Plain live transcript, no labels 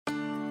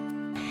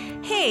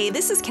Hey,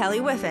 this is Kelly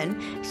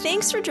Whiffen.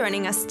 Thanks for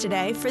joining us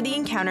today for the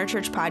Encounter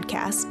Church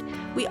podcast.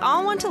 We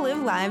all want to live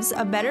lives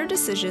of better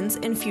decisions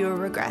and fewer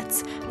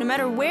regrets. No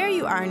matter where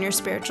you are in your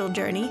spiritual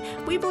journey,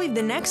 we believe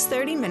the next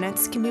 30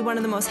 minutes can be one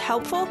of the most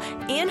helpful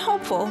and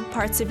hopeful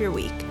parts of your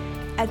week.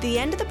 At the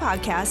end of the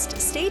podcast,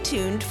 stay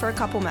tuned for a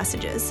couple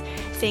messages.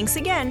 Thanks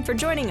again for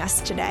joining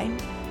us today.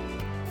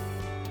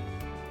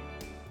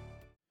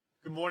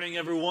 Good morning,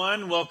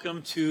 everyone.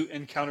 Welcome to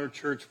Encounter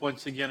Church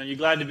once again. Are you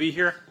glad to be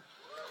here?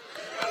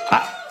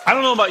 I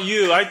don't know about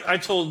you. I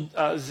told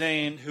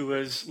Zane, who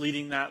was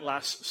leading that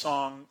last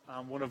song,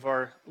 one of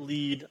our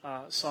lead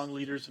song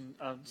leaders and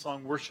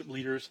song worship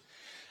leaders,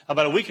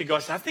 about a week ago. I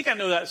said, I think I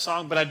know that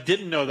song, but I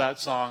didn't know that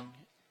song.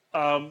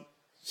 Was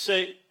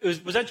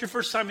that your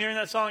first time hearing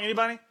that song?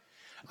 Anybody?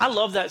 I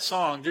love that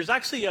song. There's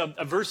actually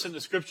a verse in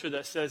the scripture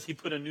that says he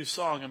put a new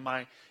song in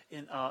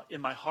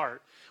my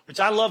heart, which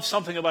I love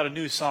something about a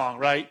new song,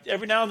 right?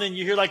 Every now and then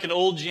you hear like an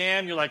old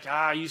jam, you're like,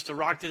 I used to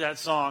rock to that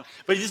song,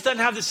 but it just doesn't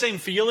have the same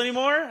feel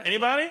anymore.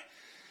 Anybody?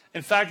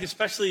 In fact,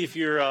 especially if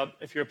you're a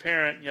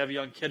parent and you have a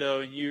young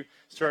kiddo and you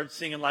start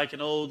singing like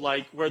an old,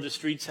 like Where the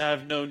Streets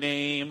Have No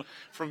Name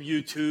from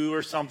U2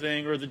 or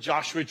something, or the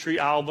Joshua Tree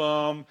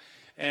album,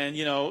 and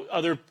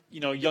other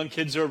young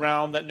kids are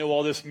around that know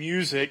all this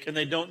music and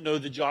they don't know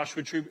the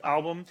Joshua Tree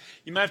album.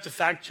 You might have to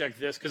fact check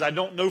this because I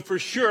don't know for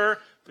sure,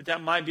 but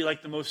that might be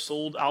like the most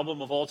sold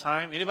album of all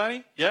time.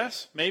 Anybody?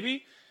 Yes?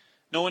 Maybe?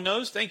 No one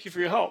knows? Thank you for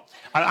your help.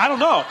 I don't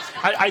know.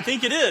 I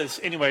think it is.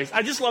 Anyways,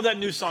 I just love that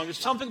new song. There's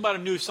something about a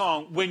new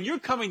song. When you're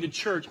coming to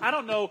church, I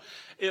don't know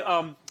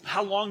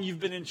how long you've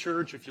been in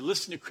church or if you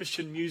listen to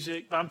Christian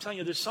music, but I'm telling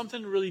you, there's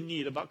something really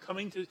neat about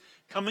coming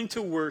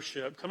to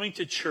worship, coming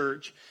to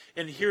church,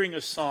 and hearing a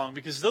song,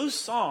 because those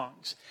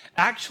songs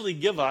actually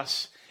give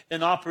us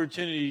an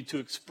opportunity to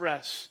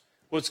express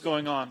what's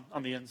going on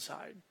the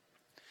inside.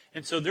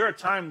 And so there are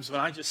times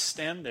when I just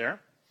stand there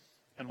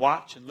and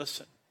watch and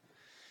listen.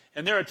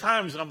 And there are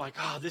times when I'm like,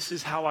 this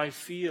is how I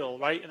feel,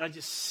 right? And I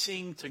just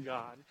sing to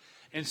God.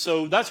 And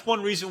so that's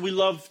one reason we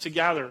love to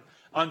gather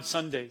on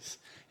Sundays,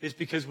 is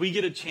because we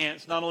get a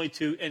chance not only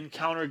to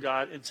encounter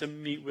God and to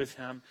meet with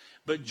Him,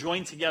 but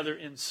join together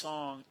in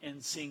song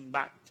and sing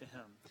back to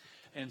Him.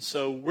 And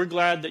so we're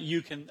glad that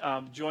you can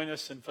join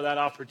us and for that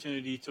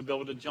opportunity to be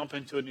able to jump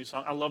into a new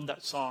song. I love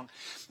that song.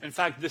 In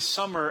fact, this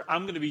summer,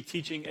 I'm going to be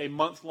teaching a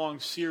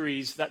month-long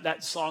series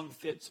that song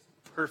fits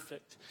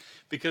perfect,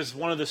 because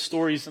one of the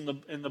stories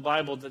in the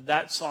Bible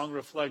that song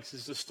reflects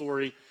is the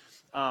story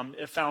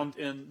found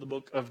in the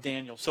book of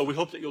Daniel. So we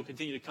hope that you'll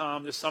continue to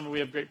come. This summer we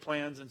have great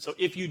plans. And so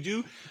if you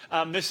do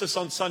miss us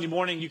on Sunday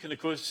morning, you can, of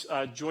course,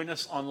 join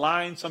us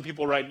online. Some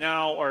people right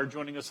now are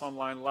joining us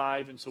online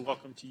live, and so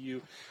welcome to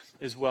you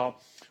as well.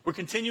 We're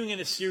continuing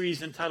in a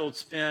series entitled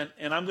Spent,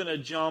 and I'm going to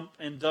jump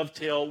and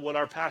dovetail what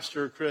our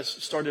pastor, Chris,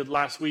 started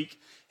last week.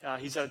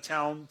 He's out of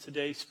town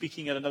today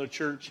speaking at another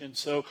church, and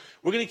so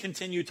we're going to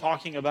continue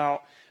talking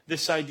about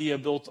this idea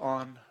built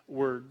on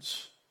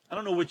words. I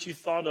don't know what you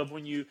thought of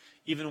when you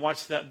even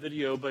watched that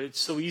video, but it's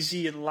so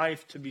easy in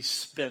life to be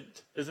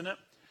spent, isn't it?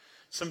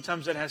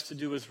 Sometimes that has to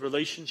do with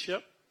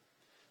relationship.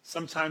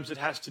 Sometimes it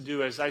has to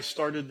do, as I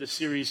started the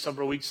series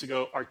several weeks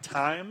ago, our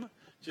time,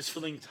 just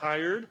feeling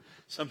tired.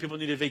 Some people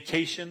need a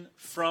vacation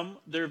from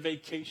their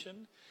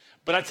vacation.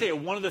 But I tell you,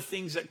 one of the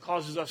things that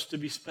causes us to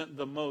be spent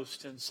the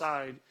most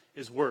inside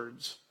is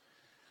words.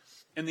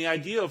 And the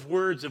idea of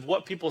words, of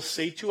what people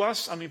say to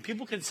us,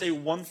 people can say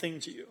one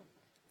thing to you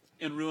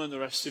and ruin the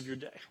rest of your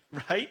day,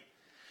 right?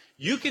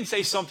 You can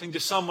say something to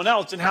someone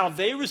else, and how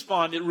they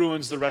respond, it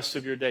ruins the rest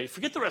of your day.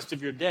 Forget the rest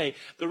of your day,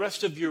 the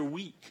rest of your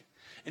week.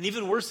 And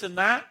even worse than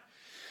that,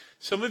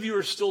 some of you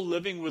are still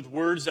living with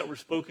words that were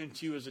spoken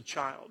to you as a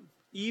child,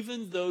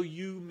 even though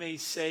you may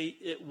say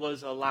it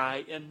was a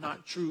lie and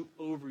not true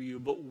over you.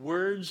 But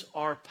words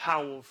are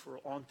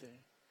powerful, aren't they?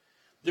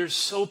 They're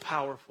so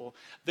powerful.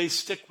 They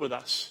stick with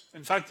us.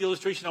 In fact, the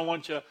illustration I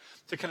want you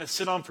to kind of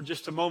sit on for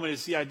just a moment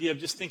is the idea of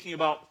just thinking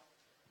about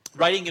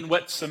writing in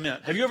wet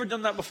cement. Have you ever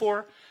done that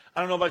before?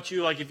 I don't know about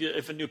you, like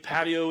if a new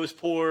patio is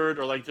poured,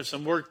 or like there's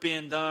some work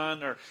being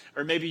done, or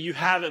maybe you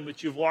haven't,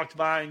 but you've walked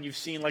by and you've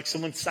seen like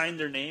someone sign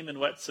their name in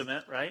wet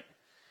cement, right?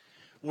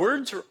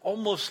 Words are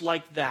almost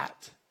like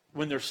that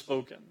when they're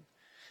spoken.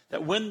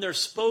 That when they're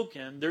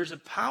spoken, there's a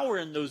power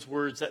in those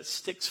words that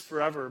sticks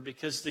forever,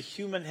 because the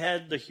human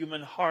head, the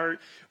human heart,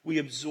 we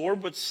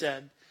absorb what's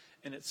said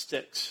and it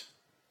sticks.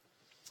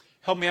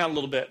 Help me out a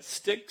little bit.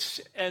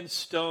 Sticks and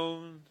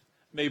stone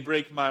may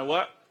break my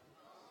what?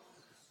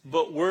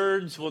 But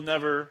words will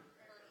never.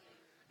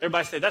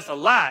 Everybody say, that's a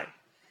lie.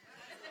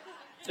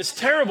 It's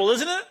terrible,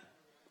 isn't it?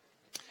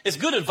 It's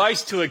good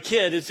advice to a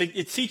kid.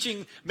 It's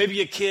teaching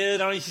maybe a kid. I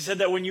don't know if you said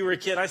that when you were a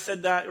kid. I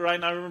said that, right?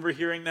 And I remember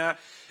hearing that.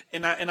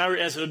 And I,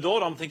 as an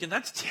adult, I'm thinking,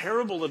 that's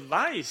terrible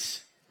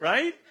advice,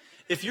 right?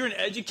 If you're an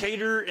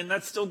educator and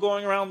that's still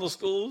going around the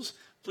schools,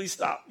 please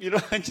stop.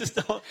 I just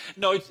don't.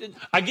 No,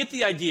 I get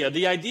the idea.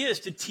 The idea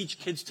is to teach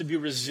kids to be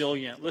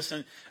resilient.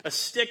 Listen, a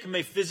stick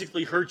may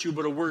physically hurt you,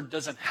 but a word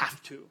doesn't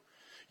have to.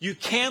 You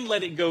can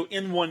let it go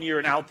in one ear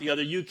and out the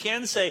other. You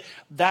can say,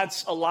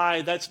 that's a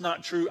lie, that's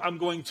not true, I'm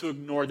going to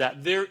ignore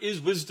that. There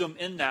is wisdom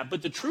in that.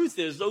 But the truth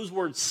is, those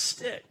words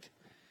stick.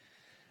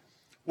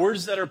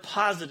 Words that are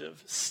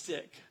positive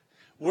stick.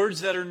 Words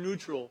that are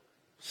neutral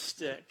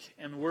stick.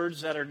 And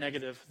words that are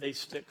negative, they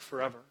stick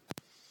forever.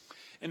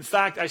 In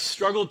fact, I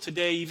struggled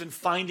today even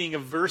finding a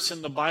verse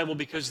in the Bible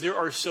because there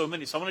are so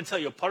many. So I want to tell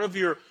you, part of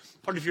your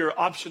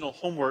optional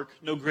homework,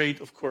 no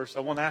grade, of course, I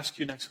won't ask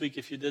you next week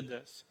if you did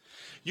this.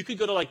 You could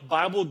go to like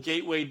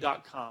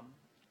BibleGateway.com.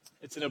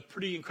 It's in a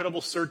pretty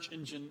incredible search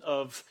engine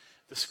of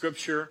the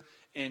scripture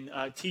and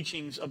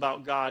teachings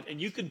about God.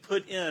 And you can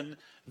put in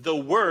the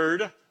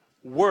word,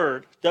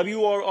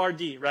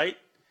 W-O-R-D, right?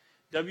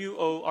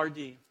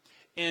 W-O-R-D.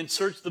 And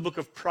search the book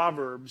of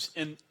Proverbs,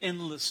 and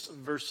endless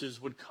verses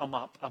would come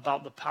up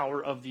about the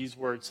power of these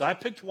words. So I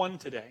picked one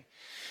today.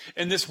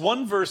 And this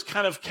one verse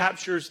kind of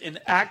captures an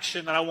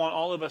action that I want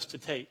all of us to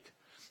take.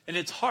 And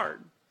it's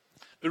hard.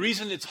 The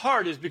reason it's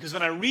hard is because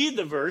when I read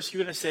the verse,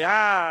 you're going to say,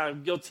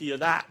 I'm guilty of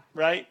that,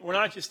 right? We're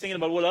not just thinking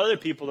about what other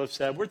people have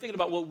said. We're thinking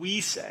about what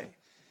we say.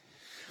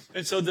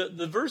 And so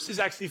the verse is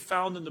actually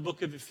found in the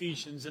book of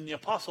Ephesians, and the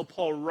Apostle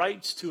Paul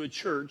writes to a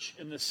church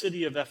in the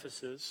city of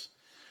Ephesus,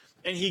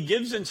 and he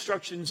gives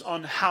instructions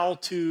on how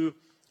to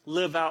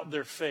live out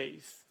their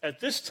faith. At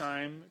this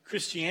time,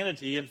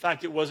 Christianity, in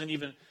fact, it wasn't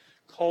even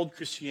called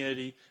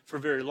Christianity for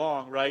very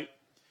long, right?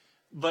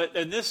 But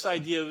and this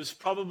idea was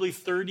probably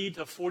 30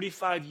 to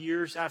 45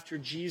 years after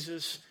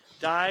Jesus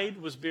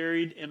died, was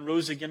buried, and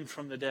rose again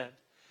from the dead.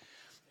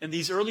 And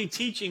these early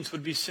teachings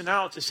would be sent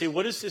out to say,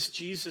 what is this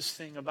Jesus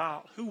thing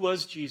about? Who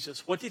was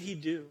Jesus? What did he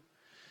do?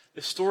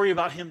 The story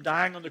about him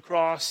dying on the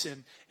cross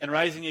and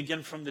rising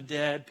again from the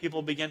dead.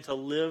 People began to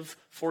live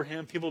for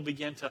him. People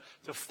began to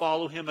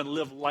follow him and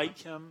live like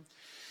him.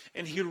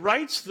 And he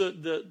writes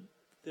the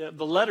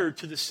letter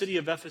to the city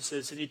of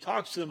Ephesus, and he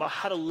talks to them about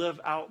how to live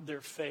out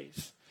their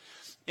faith.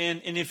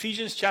 And in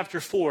Ephesians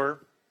chapter 4,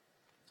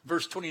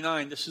 verse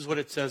 29, this is what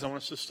it says. I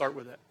want us to start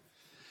with it.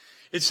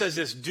 It says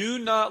this: do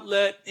not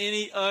let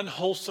any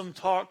unwholesome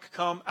talk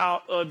come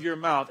out of your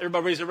mouth.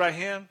 Everybody raise their right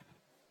hand.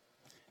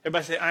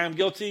 Everybody say, I am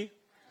guilty.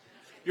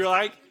 You're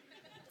like,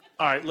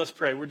 all right, let's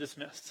pray. We're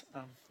dismissed.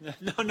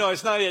 No,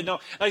 it's not it. No,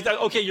 like that.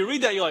 Okay, you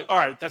read that, you're like, all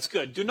right, that's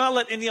good. Do not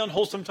let any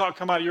unwholesome talk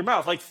come out of your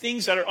mouth. Like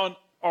things that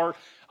are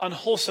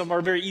unwholesome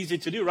are very easy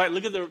to do, right?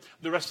 Look at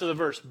the rest of the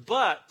verse.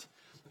 But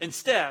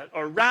instead,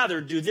 or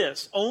rather, do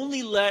this.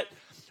 Only let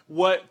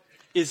what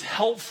is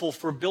helpful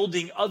for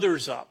building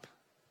others up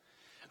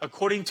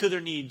according to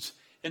their needs,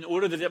 in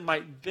order that it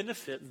might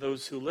benefit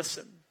those who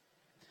listen.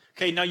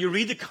 Okay, now you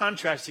read the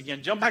contrast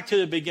again. Jump back to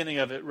the beginning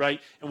of it, right?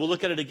 And we'll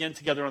look at it again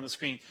together on the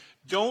screen.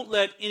 Don't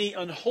let any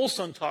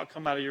unwholesome talk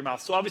come out of your mouth.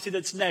 So obviously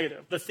that's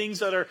negative. The things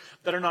that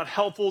are not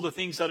helpful, the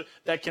things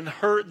that can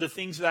hurt, the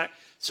things that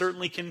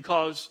certainly can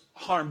cause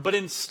harm. But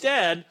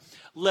instead,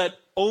 let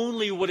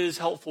only what is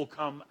helpful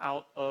come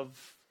out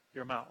of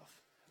your mouth.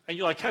 And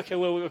you're like, okay,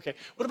 okay.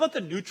 What about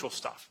the neutral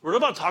stuff? What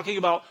about talking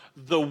about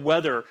the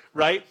weather,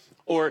 right?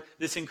 Or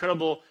this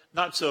incredible,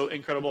 not so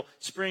incredible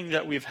spring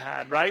that we've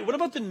had, right? What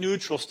about the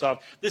neutral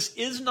stuff? This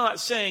is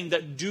not saying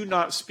that do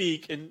not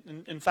speak.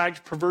 In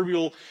fact,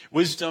 proverbial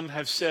wisdom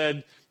have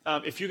said,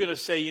 if you're going to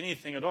say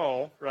anything at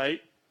all, right,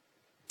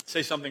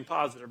 say something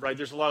positive, right?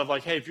 There's a lot of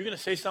like, hey, if you're going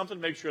to say something,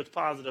 make sure it's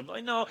positive.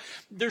 Like, no,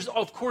 there's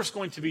of course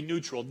going to be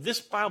neutral. This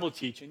Bible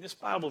teaching, this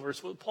Bible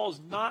verse, what Paul's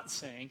not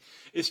saying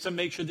is to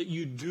make sure that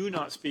you do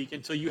not speak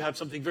until you have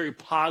something very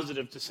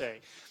positive to say.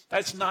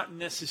 That's not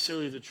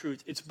necessarily the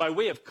truth. It's by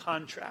way of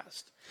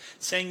contrast,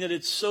 saying that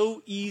it's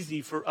so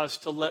easy for us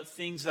to let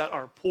things that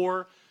are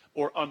poor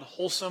or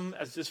unwholesome,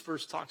 as this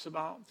verse talks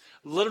about.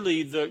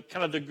 Literally, the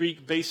kind of the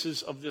Greek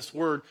basis of this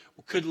word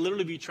could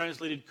literally be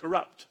translated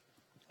corrupt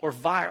or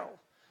vile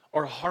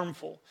or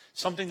harmful,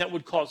 something that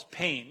would cause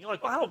pain. You're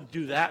like, well, I don't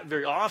do that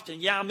very often.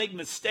 Yeah, I make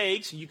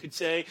mistakes. You could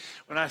say,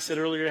 when I said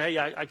earlier, hey,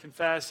 I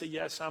confess that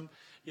yes, I'm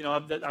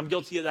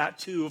guilty of that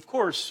too. Of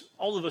course,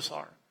 all of us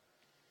are.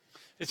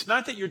 It's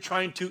not that you're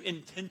trying to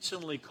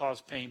intentionally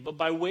cause pain, but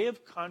by way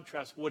of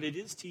contrast, what it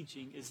is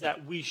teaching is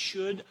that we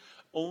should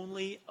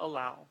only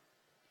allow,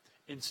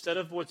 instead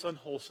of what's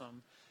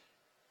unwholesome,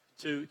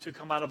 to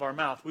come out of our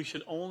mouth, we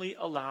should only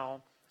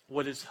allow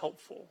what is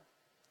helpful.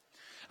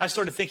 I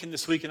started thinking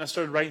this week, and I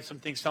started writing some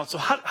things down. So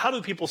how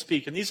do people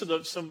speak? And these are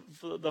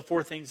the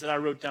four things that I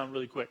wrote down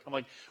really quick. I'm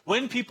like,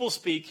 when people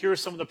speak, here are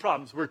some of the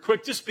problems. We're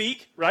quick to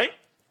speak, right?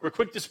 We're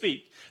quick to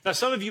speak. Now,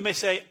 some of you may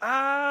say,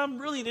 I'm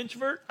really an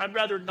introvert. I'd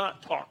rather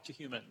not talk to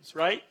humans,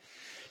 right?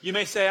 You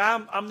may say,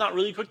 I'm not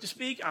really quick to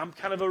speak. I'm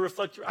kind of a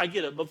reflector. I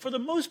get it. But for the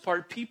most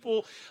part,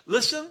 people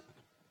listen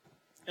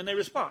and they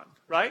respond,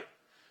 right?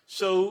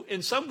 So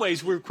in some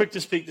ways, we're quick to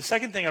speak. The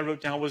second thing I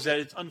wrote down was that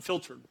it's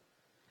unfiltered.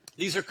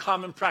 These are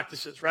common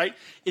practices, right?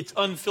 It's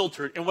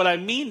unfiltered. And what I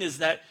mean is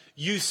that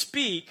you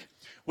speak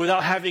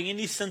without having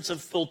any sense of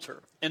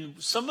filter. And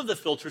some of the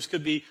filters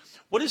could be,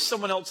 what does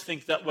someone else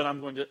think about what I'm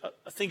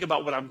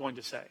going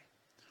to say?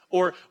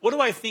 Or what do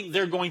I think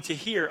they're going to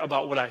hear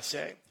about what I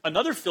say?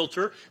 Another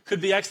filter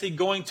could be actually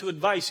going to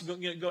advice,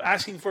 go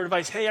asking for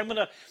advice. Hey, I'm going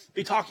to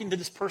be talking to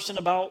this person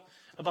about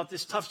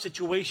this tough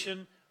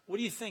situation. What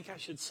do you think I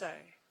should say?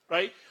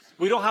 Right?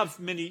 We don't have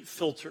many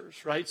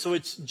filters, right? So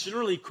it's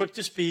generally quick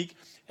to speak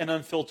and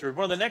unfiltered.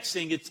 One of the next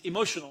thing, it's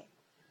emotional.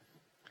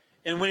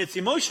 And when it's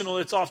emotional,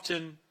 it's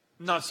often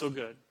not so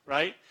good,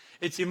 right?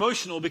 It's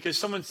emotional because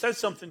someone says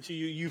something to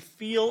you, you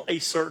feel a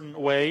certain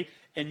way,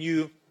 and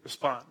you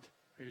respond.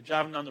 You're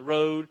driving down the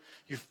road,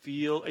 you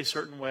feel a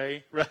certain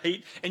way,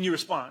 right? And you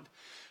respond.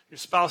 Your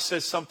spouse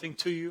says something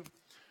to you,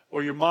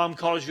 or your mom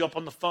calls you up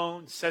on the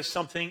phone, says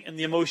something, and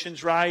the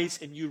emotions rise,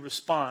 and you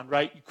respond,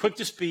 right? You're quick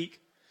to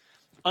speak,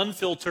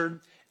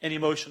 unfiltered, and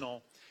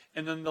emotional.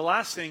 And then the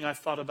last thing I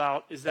thought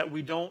about is that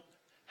we don't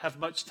have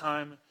much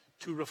time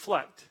to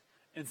reflect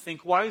and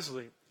think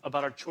wisely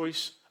about our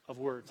choice of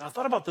words. I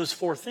thought about those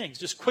 4 things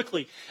just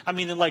quickly. I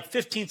mean, in like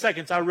 15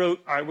 seconds, I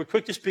wrote, all right, we're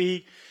quick to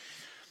speak.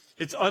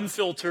 It's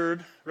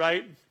unfiltered,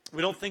 right?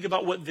 We don't think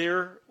about what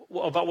they're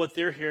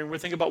hearing. We're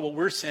thinking about what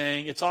we're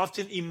saying. It's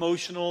often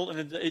emotional,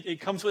 and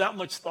it comes without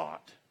much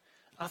thought.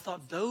 I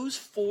thought those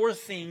 4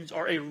 things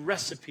are a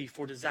recipe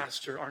for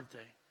disaster, aren't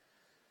they?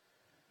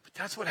 But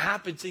that's what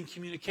happens in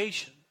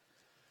communication.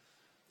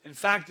 In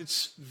fact,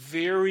 it's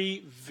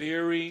very,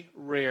 very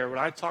rare when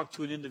I talk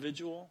to an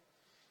individual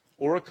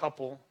or a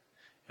couple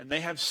and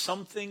they have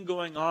something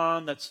going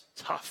on that's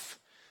tough,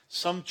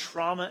 some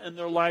trauma in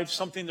their life,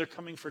 something they're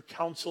coming for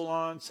counsel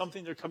on,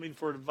 something they're coming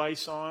for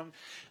advice on,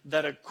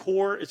 that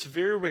it's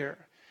very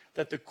rare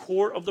that the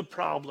core of the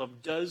problem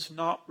does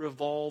not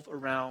revolve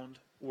around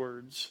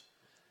words.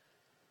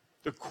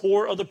 The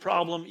core of the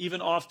problem, even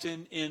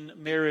often in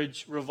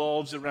marriage,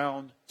 revolves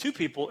around 2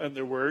 people and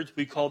their words.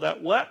 We call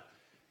that what?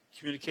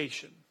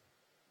 Communication.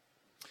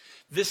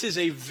 This is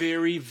a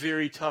very,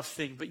 very tough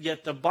thing. But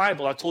yet the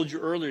Bible, I told you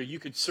earlier, you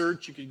could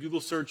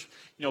Google search,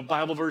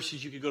 Bible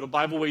verses. You could go to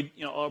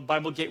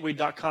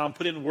BibleGateway.com,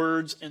 put in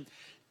words, and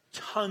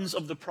tons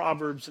of the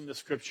Proverbs in the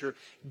Scripture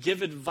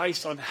give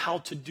advice on how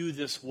to do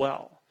this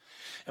well.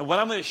 And what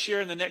I'm going to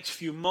share in the next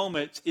few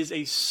moments is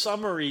a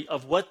summary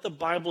of what the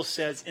Bible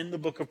says in the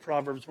book of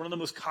Proverbs. One of the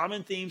most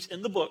common themes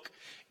in the book,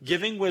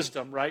 giving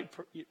wisdom, right?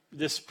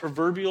 This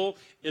proverbial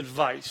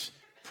advice,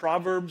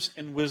 Proverbs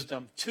and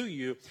wisdom to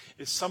you,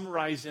 is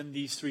summarized in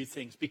these 3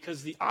 things.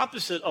 Because the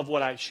opposite of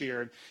what I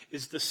shared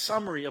is the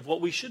summary of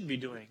what we should be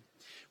doing.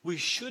 We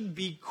should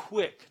be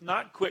quick,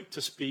 not quick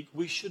to speak.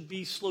 We should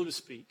be slow to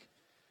speak.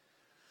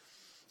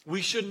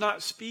 We should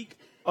not speak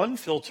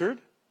unfiltered.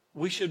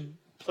 We should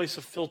place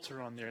a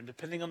filter on there. And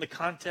depending on the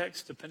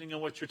context, depending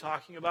on what you're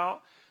talking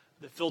about,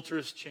 the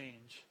filters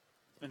change.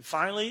 And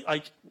finally,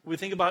 like we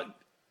think about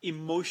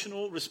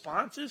emotional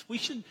responses, we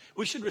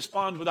should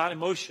respond without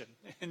emotion.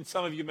 And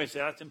some of you may say,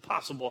 that's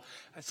impossible.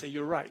 I say,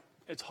 you're right.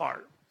 It's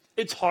hard.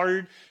 It's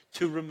hard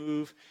to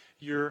remove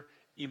your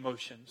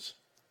emotions.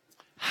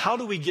 How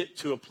do we get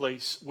to a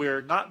place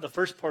where not the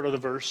first part of the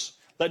verse,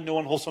 let no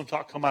unwholesome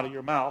talk come out of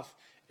your mouth,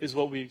 is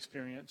what we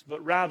experience,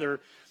 but rather,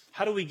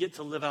 how do we get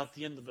to live out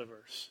the end of the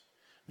verse?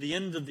 The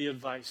end of the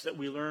advice that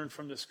we learn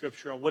from the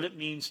Scripture on what it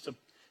means to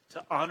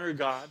honor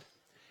God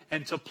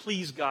and to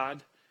please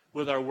God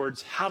with our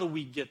words. How do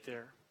we get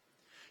there?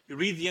 You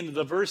read the end of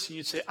the verse and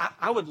you say,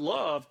 I would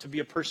love to be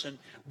a person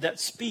that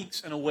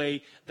speaks in a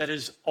way that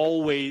is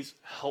always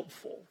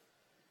helpful.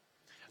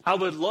 I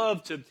would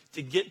love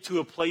to get to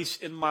a place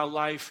in my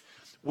life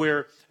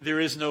where there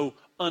is no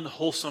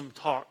unwholesome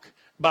talk.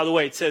 By the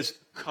way, it says,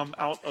 come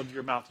out of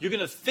your mouth. You're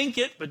going to think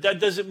it, but that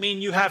doesn't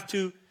mean you have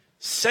to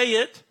say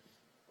it.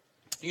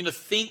 You're going to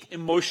think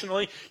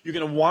emotionally. You're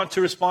going to want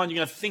to respond. You're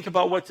going to think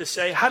about what to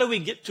say. How do we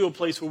get to a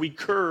place where we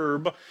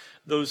curb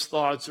those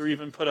thoughts or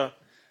even put a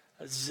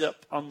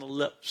zip on the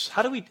lips?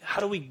 How do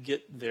we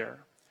get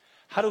there?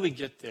 How do we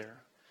get there?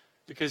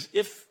 Because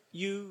if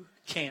you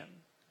can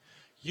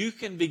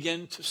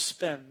begin to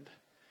spend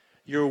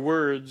your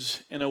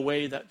words in a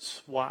way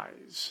that's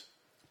wise.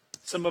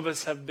 Some of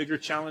us have bigger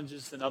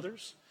challenges than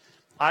others.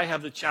 I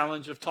have the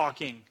challenge of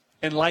talking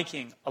and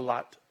liking a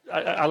lot.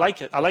 I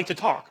like it. I like to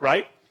talk,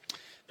 right?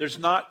 There's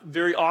not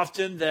very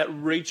often that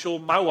Rachel,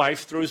 my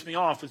wife, throws me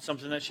off with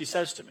something that she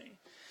says to me.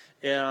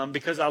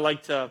 Because I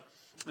like to,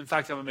 in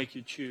fact, I'm going to make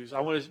you choose. I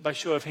want to, by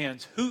show of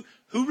hands,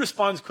 who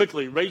responds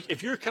quickly?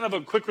 If you're kind of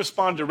a quick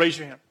responder, raise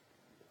your hand.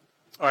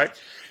 All right.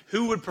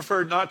 Who would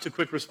prefer not to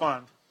quick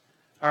respond?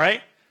 All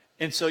right.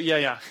 And so,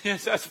 yeah.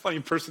 That's a funny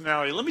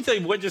personality. Let me tell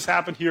you what just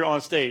happened here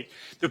on stage.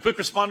 The quick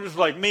responders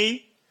were like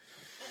me,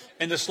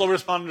 and the slow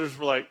responders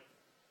were like,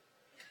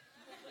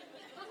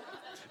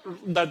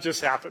 that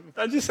just happened.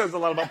 That just says a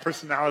lot about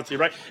personality,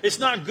 right? It's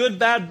not good,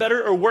 bad,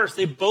 better, or worse.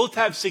 They both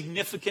have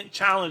significant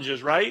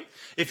challenges, right?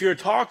 If you're a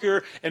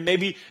talker and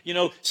maybe,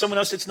 someone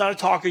else that's not a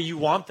talker, you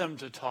want them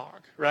to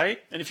talk, right?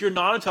 And if you're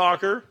not a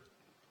talker,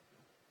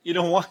 you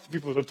don't want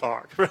people to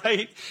talk,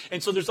 right?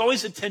 And so there's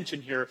always a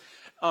tension here.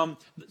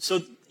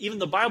 So even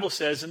the Bible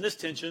says in this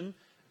tension,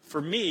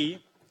 for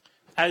me,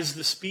 as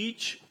the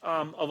speech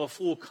of a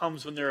fool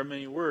comes when there are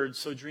many words,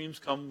 so dreams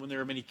come when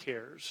there are many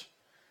cares.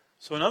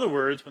 So in other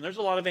words, when there's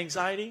a lot of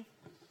anxiety,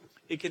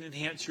 it can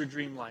enhance your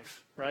dream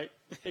life, right?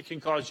 It can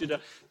cause you to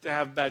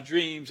have bad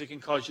dreams. It can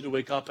cause you to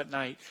wake up at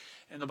night.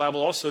 And the Bible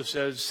also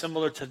says,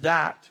 similar to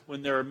that,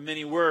 when there are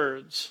many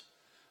words,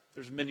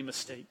 there's many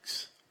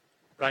mistakes,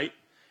 right?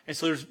 And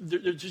so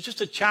there's just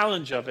a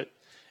challenge of it.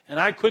 And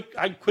I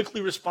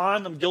quickly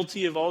respond. I'm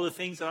guilty of all the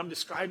things that I'm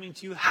describing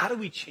to you. How do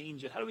we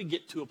change it? How do we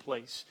get to a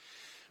place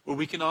where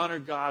we can honor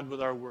God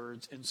with our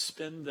words and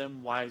spend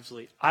them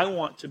wisely? I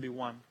want to be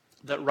one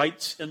that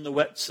writes in the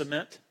wet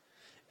cement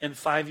and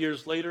 5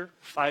 years later,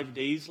 5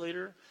 days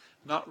later,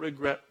 not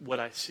regret what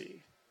I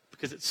see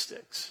because it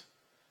sticks.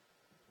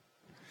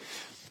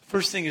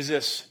 First thing is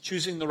this,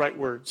 choosing the right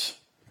words.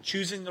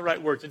 Choosing the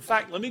right words. In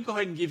fact, let me go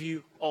ahead and give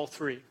you all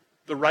three.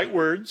 The right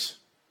words,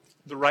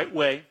 the right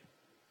way,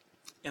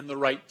 and the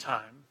right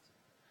time.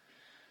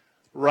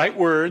 Right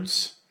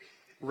words,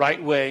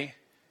 right way,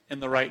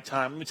 and the right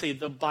time. Let me tell you,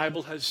 the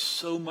Bible has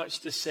so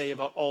much to say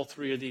about all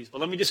three of these. But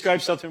let me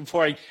describe something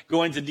before I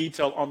go into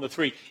detail on the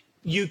three.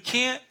 You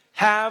can't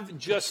have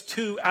just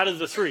 2 out of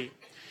the 3.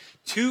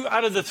 2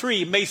 out of the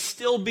 3 may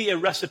still be a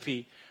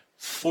recipe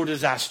for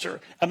disaster.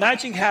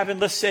 Imagine having,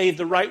 let's say,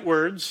 the right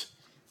words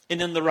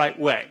and in the right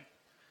way,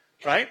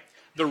 right?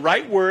 The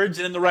right words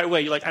and in the right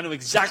way. You're like, I know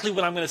exactly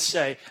what I'm going to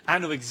say. I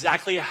know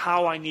exactly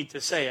how I need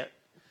to say it.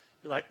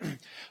 You're like,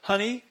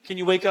 honey, can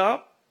you wake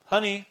up?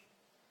 Honey,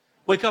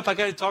 wake up. I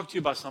got to talk to you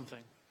about something.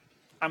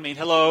 I mean,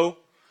 hello.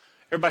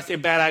 Everybody say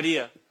bad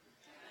idea.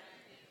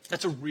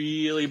 That's a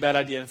really bad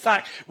idea. In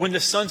fact, when the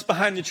sun's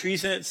behind the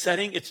trees and it's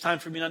setting, it's time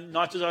for me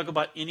not to talk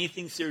about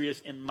anything serious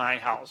in my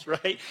house,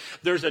 right?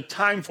 There's a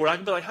time for it. I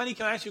can be like, honey,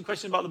 can I ask you a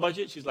question about the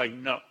budget? She's like,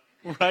 no,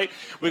 right?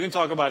 We can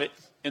talk about it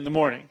in the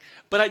morning.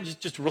 But I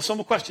just a real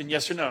simple question,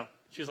 yes or no?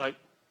 She's like,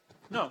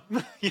 no.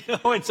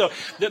 And so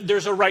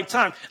there's a right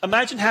time.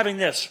 Imagine having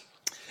this.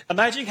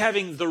 Imagine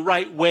having the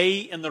right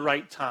way and the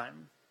right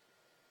time.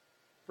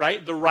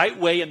 Right? The right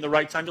way and the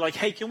right time. You're like,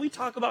 hey, can we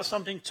talk about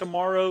something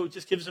tomorrow?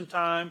 Just give some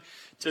time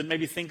to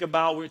maybe think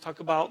about. We're going to talk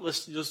about,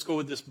 let's go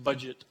with this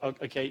budget,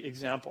 okay,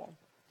 example.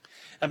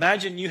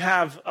 Imagine you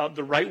have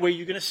the right way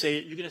you're going to say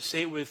it. You're going to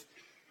say it with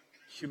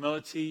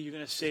humility. You're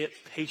going to say it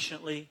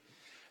patiently.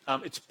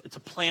 It's a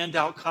planned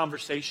out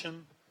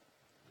conversation.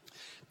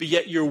 But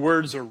yet your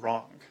words are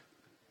wrong.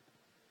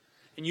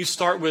 And you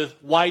start with,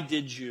 why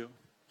did you?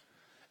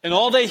 And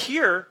all they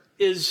hear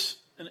is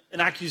an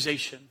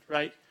accusation,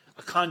 right?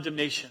 A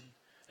condemnation.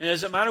 And it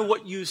doesn't matter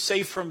what you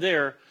say from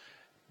there,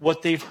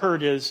 what they've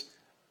heard is,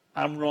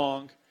 I'm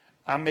wrong,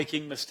 I'm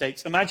making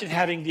mistakes. Imagine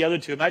having the other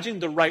two. Imagine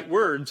the right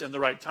words and the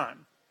right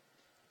time.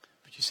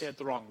 But you say it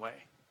the wrong way,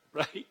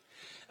 right?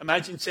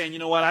 Imagine saying, you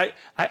know what,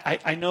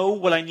 I know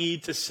what I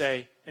need to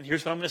say, and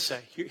here's what I'm going to say.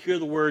 Here are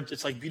the words.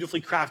 It's like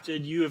beautifully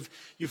crafted. You've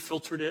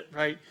filtered it,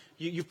 right?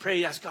 You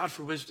pray, ask God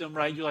for wisdom,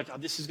 right? You're like, oh,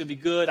 this is going to be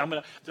good. I'm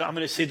going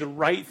to say the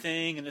right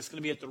thing, and it's going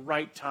to be at the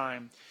right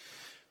time.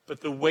 But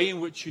the way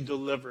in which you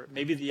deliver it,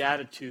 maybe the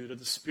attitude or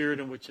the spirit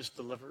in which it's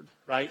delivered,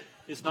 right,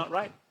 is not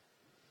right.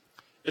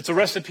 It's a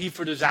recipe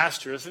for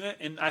disaster, isn't it?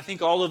 And I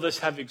think all of us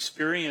have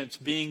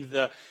experienced being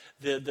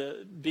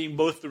being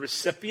both the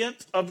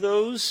recipient of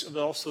those,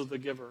 but also the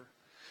giver.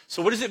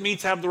 So what does it mean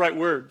to have the right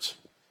words?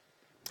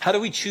 How do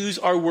we choose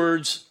our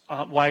words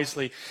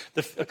wisely?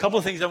 A couple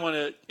of things I want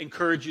to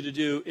encourage you to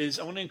do is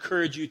I want to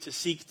encourage you to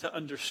seek to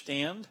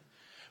understand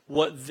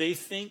what they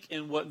think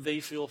and what they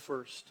feel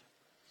first.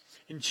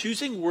 In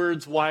choosing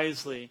words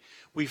wisely,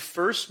 we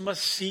first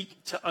must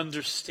seek to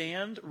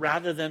understand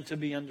rather than to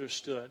be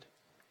understood.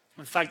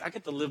 In fact, I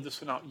got to live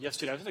this one out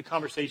yesterday. I was in a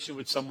conversation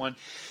with someone,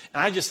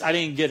 and I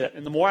didn't get it.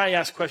 And the more I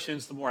asked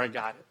questions, the more I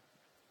got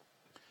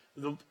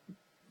it.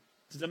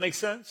 Does that make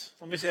sense?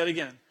 Let me say that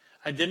again.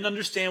 I didn't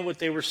understand what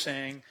they were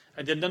saying.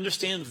 I didn't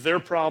understand their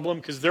problem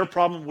because their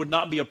problem would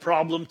not be a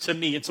problem to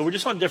me. And so we're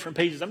just on different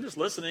pages. I'm just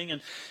listening.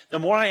 And the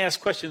more I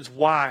ask questions,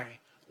 why?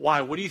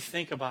 Why? What do you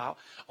think about?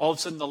 All of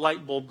a sudden the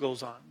light bulb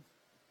goes on.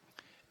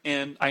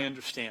 And I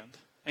understand.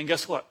 And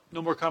guess what?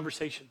 No more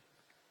conversation.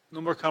 No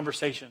more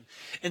conversation.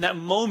 In that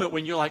moment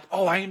when you're like,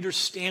 oh, I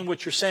understand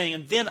what you're saying.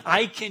 And then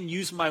I can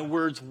use my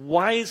words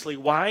wisely.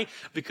 Why?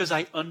 Because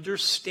I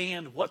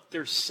understand what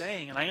they're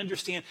saying. And I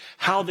understand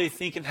how they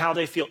think and how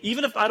they feel.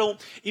 Even if I don't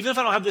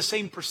have the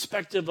same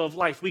perspective of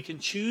life, we can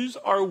choose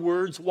our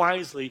words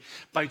wisely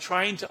by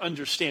trying to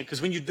understand.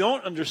 Because when you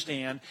don't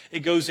understand, it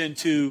goes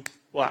into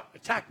what?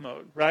 Attack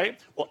mode, right?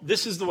 Well,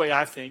 this is the way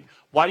I think.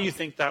 Why do you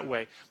think that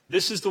way?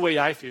 This is the way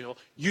I feel.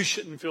 You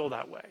shouldn't feel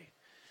that way.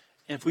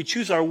 And if we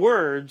choose our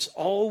words,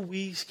 all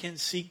we can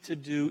seek to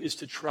do is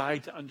to try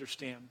to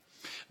understand.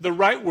 The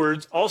right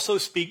words also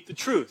speak the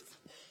truth.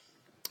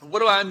 What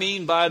do I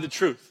mean by the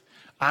truth?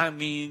 I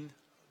mean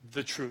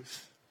the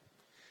truth.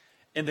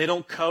 And they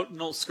don't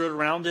skirt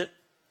around it.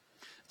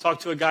 I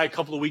talked to a guy a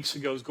couple of weeks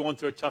ago who was going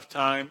through a tough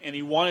time, and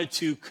he wanted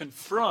to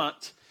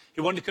confront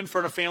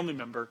a family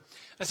member.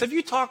 I said, have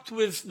you talked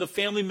with the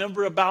family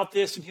member about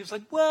this? And he was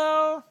like,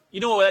 well,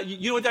 you know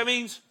what that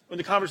means? When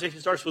the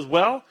conversation starts with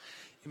well,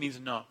 it means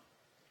no.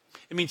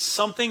 It means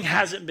something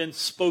hasn't been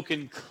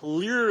spoken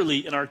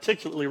clearly and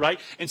articulately, right?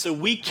 And so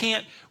we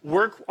can't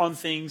work on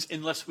things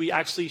unless we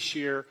actually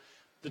share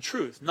the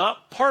truth.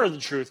 Not part of the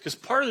truth, because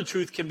part of the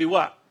truth can be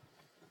what?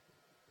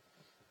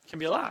 It can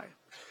be a lie.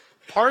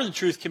 Part of the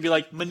truth can be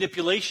like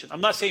manipulation.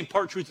 I'm not saying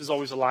part truth is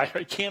always a lie.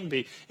 It can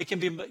be. It can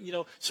be,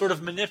 sort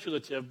of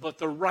manipulative. But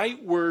the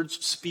right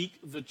words speak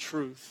the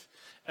truth.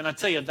 And I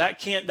tell you,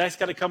 that's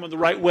got to come in the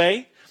right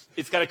way.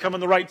 It's got to come in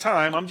the right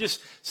time.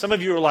 Some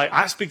of you are like,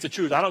 I speak the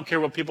truth. I don't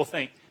care what people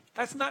think.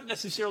 That's not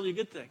necessarily a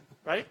good thing,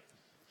 right?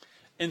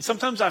 And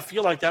sometimes I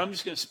feel like that. I'm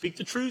just going to speak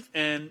the truth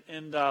and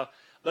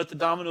let the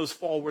dominoes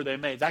fall where they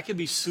may. That can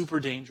be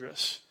super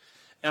dangerous.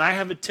 And I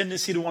have a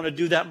tendency to want to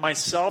do that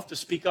myself, to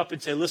speak up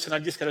and say, listen, I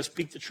just got to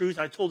speak the truth.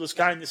 I told this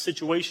guy in this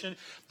situation,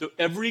 though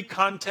every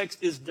context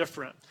is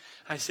different.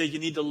 I say, you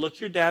need to look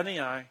your dad in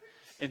the eye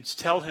and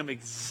tell him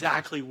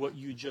exactly what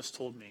you just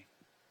told me.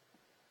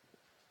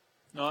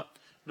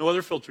 No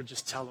other filter,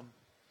 just tell him.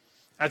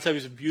 I tell you,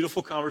 it was a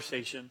beautiful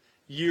conversation.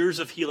 Years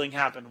of healing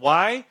happened.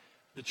 Why?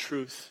 The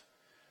truth.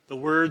 The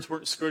words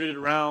weren't skirted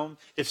around.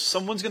 If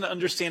someone's going to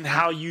understand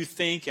how you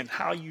think and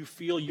how you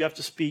feel, you have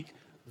to speak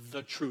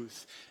the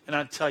truth. And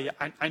I tell you,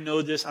 I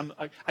know this.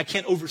 I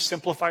can't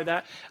oversimplify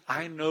that.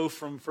 I know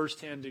from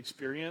firsthand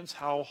experience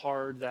how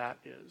hard that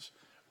is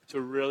to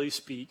really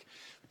speak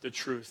the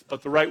truth.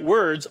 But the right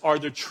words are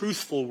the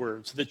truthful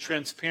words, the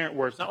transparent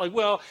words. Not like,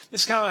 well,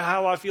 this is kind of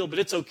how I feel, but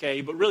it's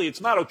okay. But really,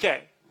 it's not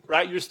okay,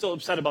 right? You're still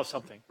upset about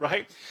something,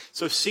 right?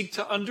 So seek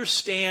to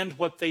understand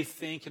what they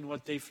think and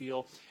what they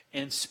feel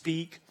and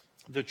speak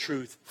the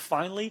truth.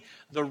 Finally,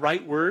 the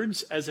right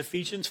words, as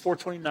Ephesians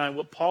 4:29,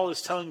 what Paul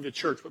is telling the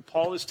church, what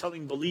Paul is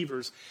telling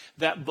believers,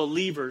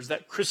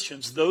 that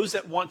Christians, those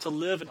that want to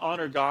live and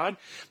honor God,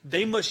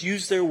 they must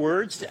use their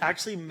words to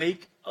actually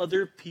make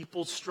other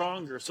people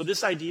stronger. So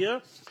this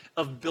idea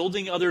of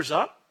building others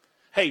up,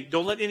 hey,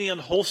 don't let any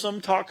unwholesome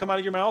talk come out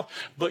of your mouth,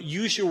 but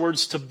use your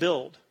words to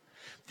build.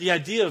 The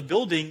idea of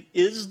building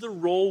is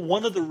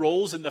one of the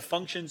roles and the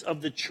functions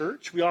of the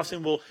church. We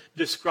often will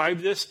describe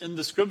this in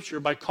the scripture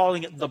by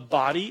calling it the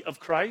body of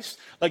Christ.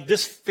 Like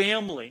this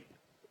family,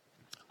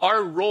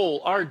 our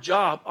role, our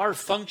job, our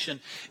function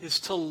is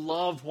to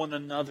love one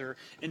another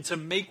and to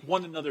make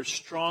one another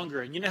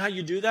stronger. And you know how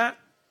you do that?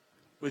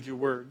 With your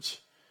words.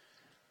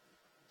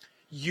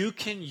 You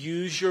can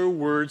use your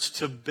words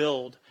to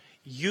build.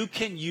 You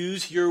can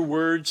use your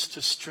words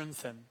to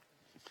strengthen.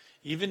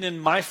 Even in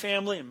my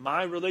family, in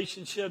my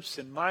relationships,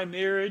 in my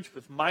marriage,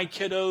 with my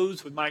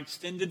kiddos, with my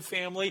extended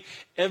family,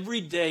 every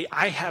day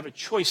I have a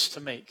choice to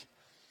make.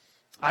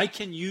 I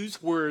can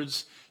use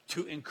words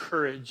to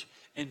encourage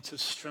and to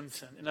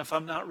strengthen. And if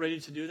I'm not ready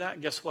to do that,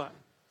 guess what?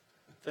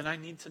 Then I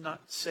need to not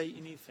say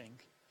anything,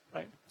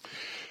 right?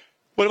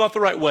 What about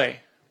the right way?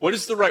 What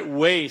does the right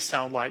way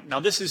sound like? Now,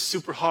 this is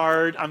super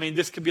hard. I mean,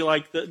 this could be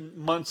like the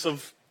months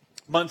of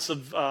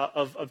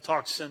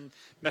talks and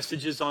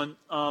messages on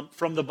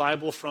from the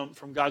Bible,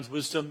 from God's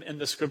wisdom in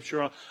the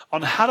scripture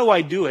on how do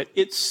I do it.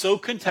 It's so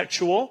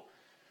contextual.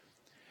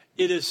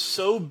 It is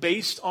so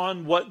based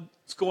on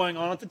what's going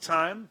on at the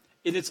time.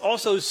 And it's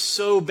also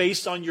so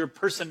based on your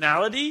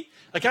personality.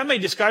 Like I may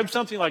describe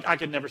something like, I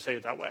could never say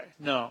it that way.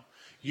 No,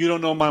 you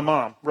don't know my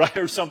mom, right?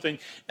 Or something.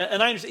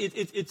 And I understand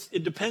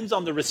it depends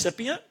on the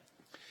recipient.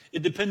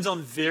 It depends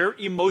on their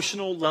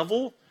emotional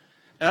level.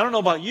 And I don't know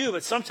about you,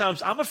 but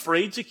sometimes I'm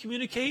afraid to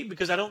communicate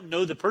because I don't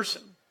know the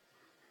person.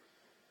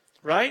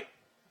 Right?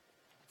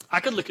 I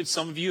could look at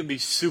some of you and be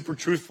super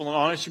truthful and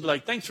honest. You'd be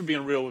like, thanks for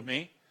being real with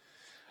me.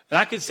 And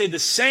I could say the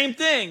same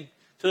thing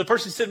to the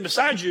person sitting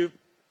beside you.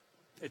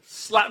 It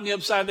slapped me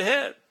upside the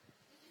head.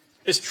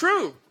 It's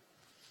true.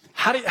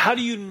 How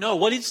do you know?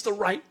 What is the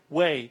right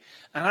way?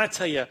 And I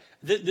tell you,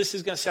 this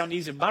is going to sound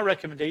easy. My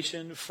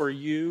recommendation for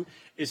you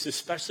is,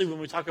 especially when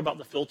we talk about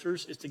the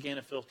filters, is to gain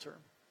a filter.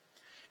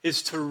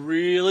 Is to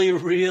really,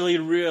 really,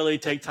 really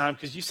take time.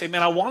 Because you say,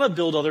 man, I want to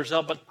build others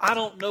up, but I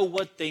don't know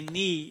what they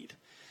need.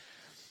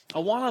 I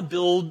want to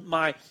build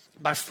my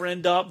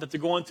friend up, that they're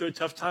going through a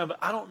tough time, but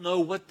I don't know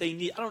what they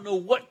need. I don't know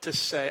what to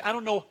say. I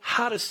don't know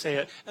how to say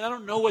it. And I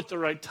don't know what the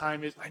right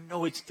time is. I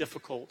know it's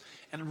difficult.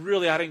 And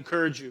really, I'd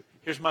encourage you.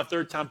 Here's my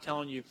third time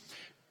telling you.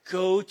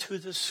 Go to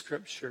the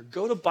scripture.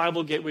 Go to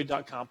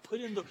BibleGateway.com.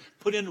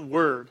 Put in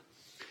Word.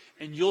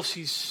 And you'll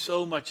see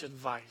so much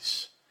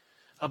advice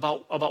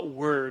about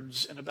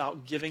words and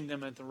about giving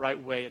them in the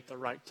right way at the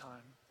right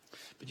time.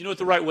 But you know what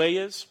the right way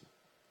is?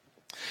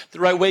 The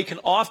right way can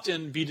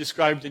often be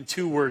described in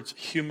two words: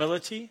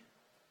 humility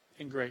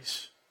and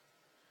grace.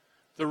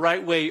 The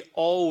right way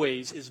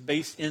always is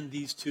based in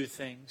these two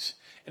things.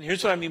 And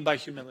here's what I mean by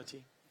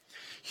humility.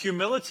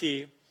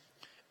 Humility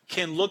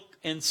can look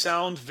and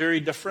sound very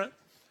different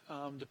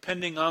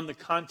depending on the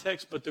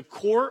context, but the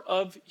core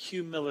of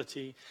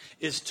humility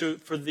is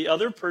for the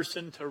other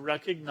person to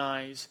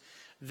recognize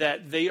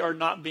that they are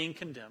not being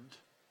condemned,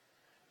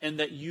 and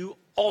that you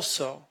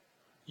also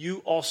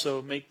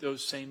make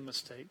those same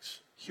mistakes.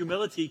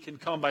 Humility can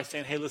come by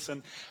saying, hey,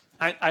 listen,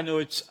 I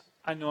know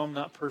I'm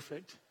not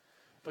perfect,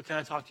 but can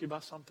I talk to you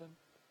about something?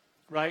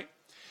 Right?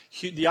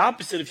 The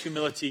opposite of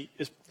humility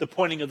is the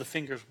pointing of the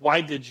fingers.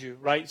 Why did you,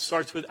 right? It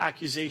starts with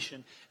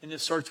accusation, and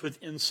it starts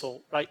with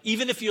insult, right?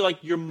 Even if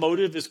your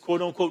motive is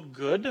quote unquote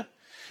good,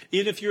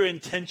 even if your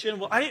intention,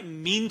 well, I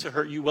didn't mean to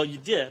hurt you. Well, you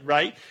did,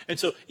 right? And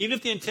so even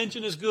if the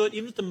intention is good,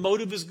 even if the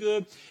motive is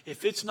good,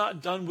 if it's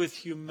not done with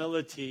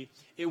humility,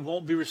 it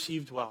won't be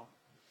received well.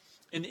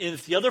 And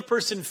if the other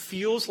person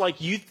feels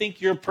like you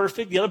think you're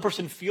perfect, the other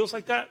person feels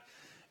like that,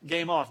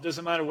 game off.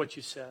 Doesn't matter what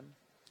you said.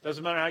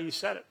 Doesn't matter how you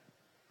said it,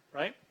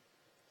 right?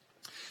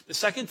 The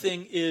second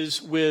thing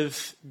is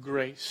with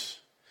grace.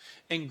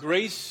 And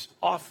grace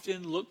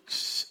often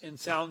looks and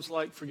sounds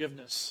like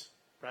forgiveness,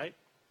 right?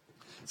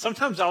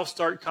 Sometimes I'll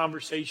start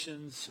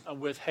conversations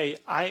with, hey,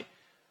 I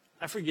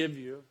forgive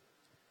you.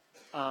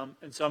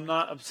 And so I'm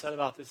not upset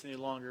about this any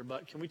longer,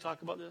 but can we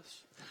talk about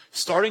this?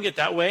 Starting it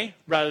that way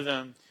rather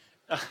than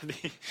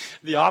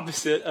the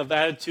opposite of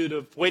attitude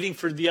of waiting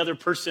for the other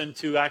person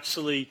to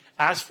actually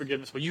ask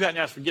forgiveness. Well, you hadn't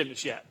asked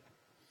forgiveness yet.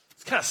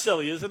 It's kind of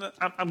silly, isn't it?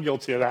 I'm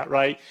guilty of that,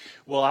 right?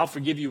 Well, I'll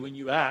forgive you when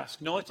you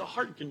ask. No, it's a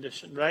heart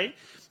condition, right?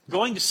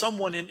 Going to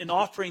someone and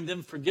offering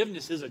them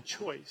forgiveness is a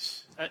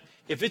choice.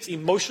 If it's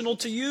emotional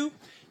to you,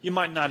 you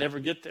might not ever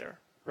get there,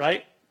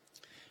 right?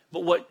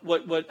 But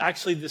what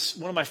actually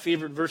one of my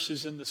favorite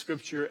verses in the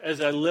scripture,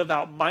 as I live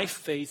out my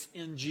faith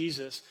in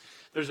Jesus,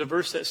 there's a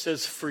verse that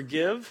says,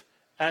 forgive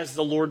as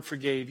the Lord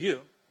forgave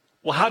you.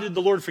 Well, how did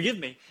the Lord forgive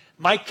me?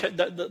 My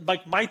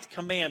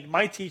command,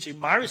 my teaching,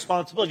 my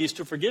responsibility is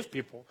to forgive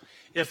people.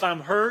 If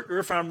I'm hurt or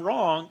if I'm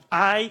wrong,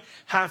 I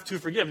have to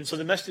forgive. And so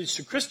the message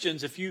to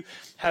Christians, if you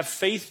have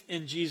faith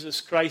in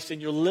Jesus Christ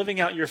and you're living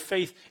out your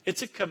faith,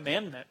 it's a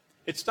commandment.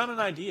 It's not an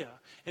idea.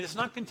 And it's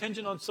not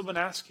contingent on someone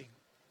asking.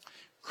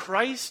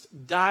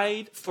 Christ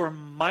died for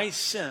my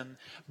sin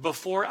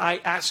before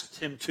I asked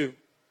him to.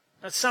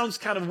 That sounds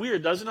kind of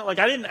weird, doesn't it? Like,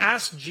 I didn't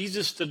ask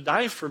Jesus to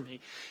die for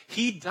me.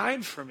 He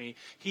died for me.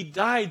 He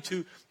died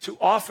to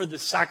offer the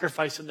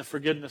sacrifice and the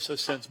forgiveness of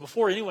sins.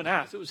 Before anyone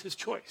asked, it was his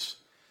choice.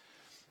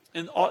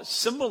 And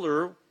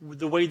similar,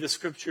 the way the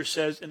scripture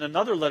says in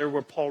another letter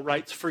where Paul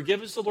writes,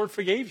 forgive as the Lord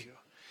forgave you.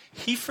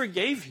 He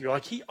forgave you.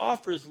 Like, he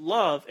offers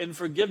love and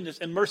forgiveness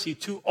and mercy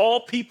to all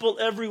people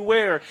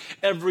everywhere,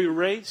 every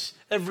race,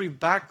 every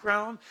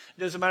background. It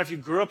doesn't matter if you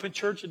grew up in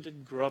church or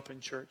didn't grow up in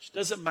church. It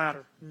doesn't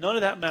matter. None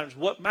of that matters.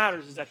 What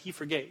matters is that he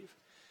forgave.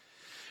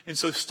 And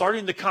so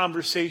starting the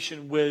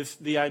conversation with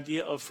the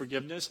idea of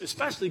forgiveness,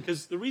 especially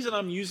because the reason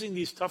I'm using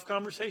these tough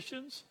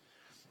conversations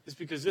is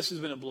because this is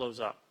when it blows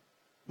up.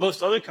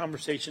 Most other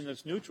conversation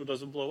that's neutral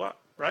doesn't blow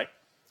up, right?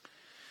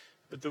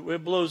 But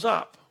it blows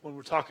up when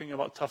we're talking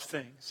about tough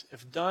things.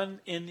 If done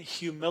in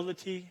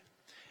humility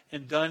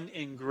and done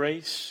in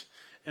grace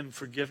and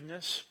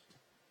forgiveness,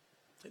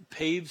 it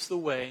paves the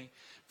way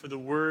for the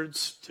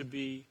words to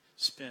be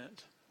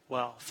spent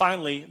well.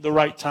 Finally, the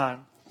right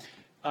time.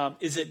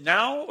 Is it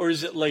now or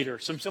is it later?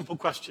 Some simple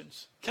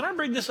questions. Can I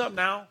bring this up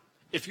now?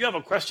 If you have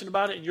a question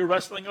about it and you're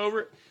wrestling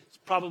over it,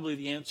 probably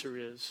the answer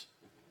is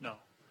no.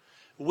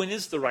 When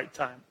is the right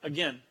time?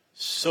 Again,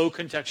 so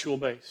contextual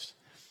based.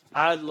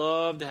 I'd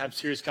love to have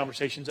serious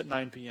conversations at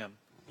 9 p.m.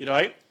 You know,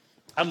 right?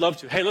 I'd love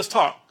to. Hey, let's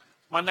talk.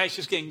 My night's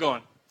just getting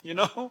going, you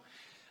know?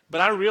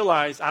 But I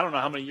realized, I don't know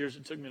how many years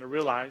it took me to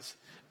realize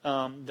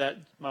that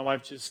my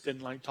wife just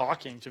didn't like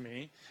talking to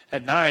me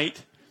at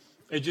night.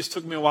 It just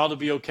took me a while to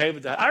be okay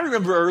with that. I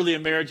remember early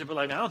in marriage, I'd be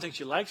like, I don't think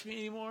she likes me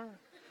anymore.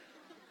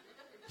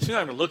 She's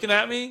not even looking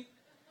at me.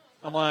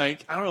 I'm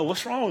like, I don't know,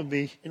 what's wrong with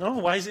me? You know,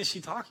 why isn't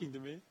she talking to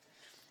me?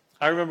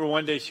 I remember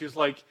one day she was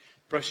like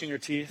brushing her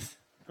teeth.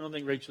 I don't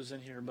think Rachel's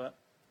in here, but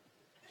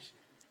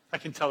I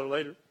can tell her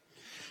later.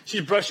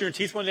 She's brushing her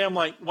teeth one day. I'm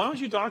like, why don't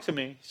you talk to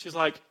me? She's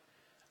like,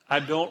 I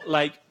don't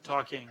like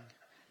talking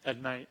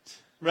at night,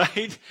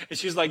 right? And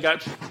she's like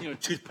got,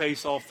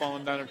 toothpaste all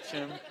falling down her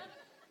chin.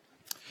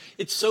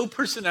 It's so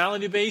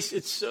personality based.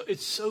 It's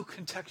so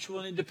contextual,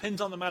 and it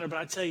depends on the matter. But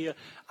I tell you,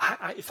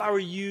 if I were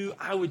you,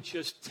 I would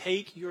just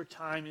take your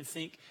time and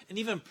think, and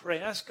even pray.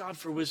 Ask God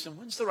for wisdom.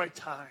 When's the right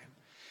time?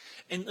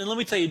 And let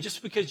me tell you,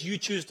 just because you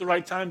choose the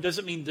right time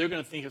doesn't mean they're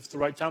going to think it's the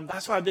right time.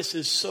 That's why this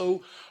is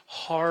so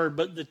hard.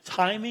 But the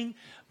timing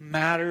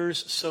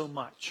matters so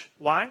much.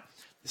 Why?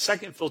 The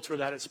second filter of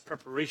that is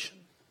preparation,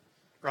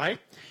 right?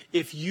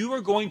 If you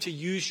are going to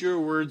use your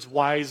words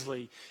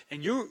wisely,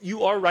 and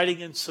you are writing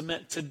in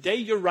cement, today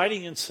you're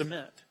writing in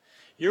cement,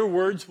 your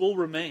words will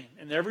remain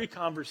in every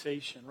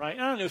conversation, right?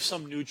 I don't know if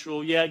some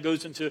neutral, it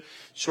goes into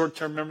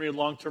short-term memory,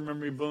 long-term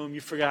memory, boom,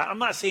 you forgot. I'm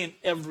not saying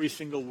every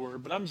single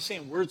word, but I'm just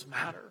saying words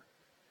matter.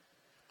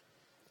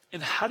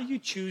 And how do you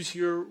choose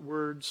your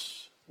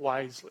words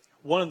wisely?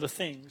 One of the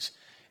things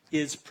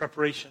is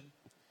preparation.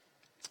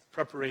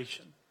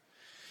 Preparation.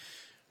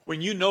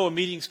 When you know a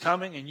meeting's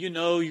coming and you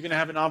know you're going to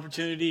have an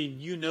opportunity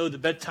and you know the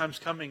bedtime's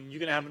coming and you're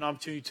going to have an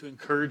opportunity to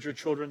encourage your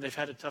children, they've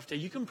had a tough day,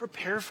 you can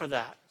prepare for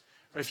that.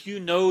 Or if you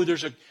know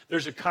there's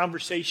a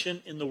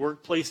conversation in the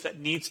workplace that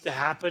needs to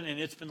happen and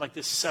it's been like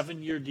this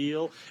 7-year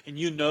deal and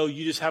you know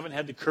you just haven't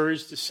had the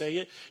courage to say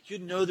it, you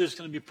know there's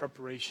going to be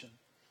preparation.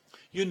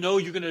 You know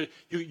you're gonna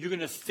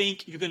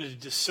think, you're gonna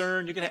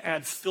discern, you're gonna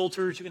add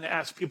filters, you're gonna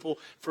ask people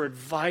for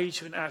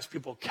advice, you're gonna ask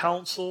people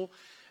counsel,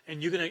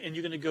 and you're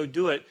gonna go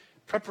do it.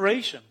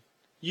 Preparation.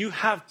 You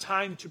have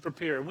time to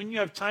prepare. When you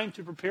have time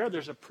to prepare,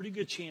 there's a pretty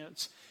good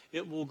chance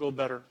it will go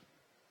better.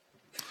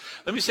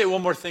 Let me say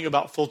one more thing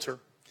about filter.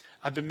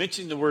 I've been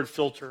mentioning the word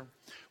filter.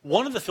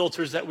 One of the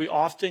filters that we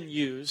often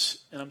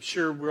use, and I'm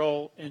sure we're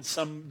all in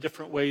some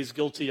different ways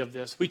guilty of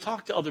this, we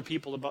talk to other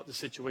people about the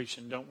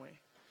situation, don't we?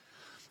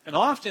 And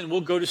often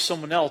we'll go to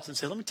someone else and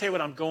say, let me tell you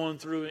what I'm going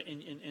through,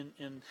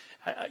 and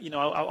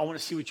I want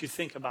to see what you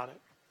think about it.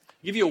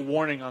 I'll give you a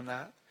warning on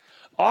that.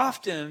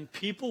 Often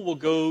people will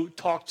go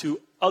talk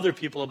to other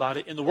people about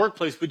it. In the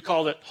workplace, we'd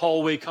call it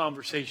hallway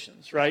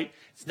conversations, right?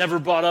 It's never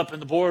brought up in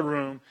the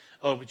boardroom.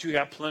 Oh, but you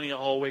got plenty of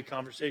hallway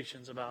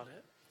conversations about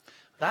it.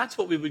 That's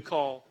what we would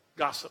call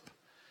gossip,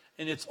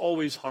 and it's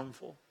always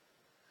harmful.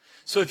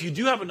 So if you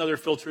do have another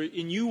filter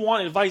and you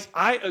want advice,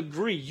 I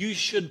agree. You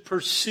should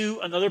pursue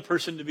another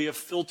person to be a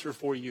filter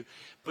for you.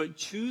 But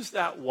choose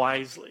that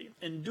wisely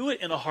and do it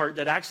in a heart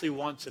that actually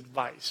wants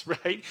advice,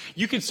 right?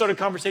 You can start a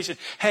conversation.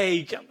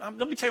 Hey,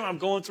 let me tell you what I'm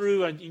going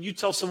through. And you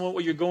tell someone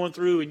what you're going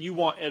through and you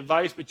want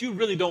advice, but you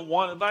really don't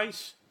want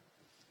advice.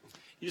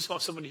 You just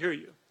want someone to hear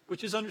you,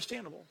 which is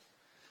understandable.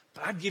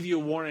 But I'd give you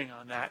a warning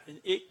on that. And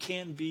it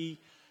can be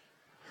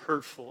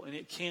hurtful and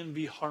it can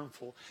be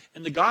harmful.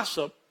 And the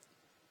gossip,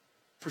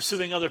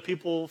 pursuing other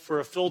people for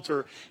a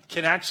filter,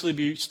 can actually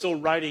be still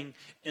writing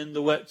in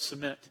the wet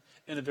cement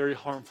in a very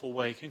harmful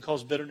way. It can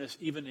cause bitterness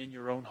even in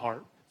your own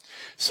heart.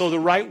 So the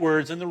right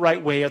words in the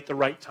right way at the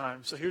right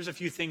time. So here's a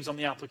few things on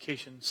the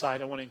application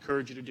side I want to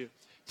encourage you to do.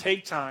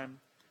 Take time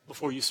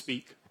before you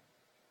speak.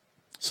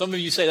 Some of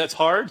you say that's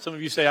hard. Some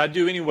of you say I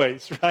do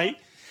anyways, right?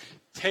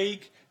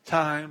 Take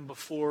time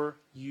before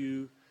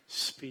you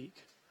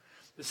speak.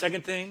 The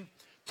second thing,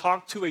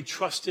 talk to a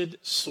trusted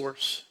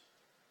source.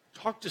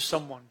 Talk to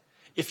someone.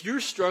 If you're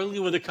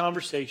struggling with a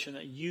conversation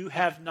that you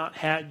have not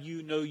had,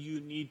 you know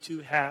you need to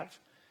have,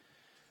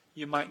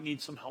 you might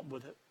need some help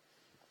with it.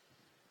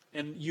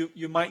 And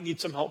you might need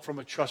some help from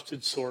a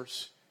trusted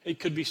source. It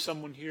could be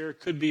someone here. It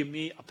could be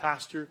me, a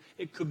pastor.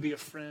 It could be a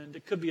friend.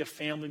 It could be a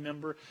family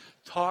member.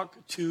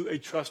 Talk to a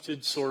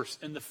trusted source.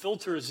 And the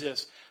filter is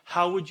this.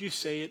 How would you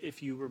say it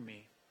if you were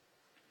me?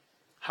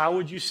 How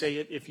would you say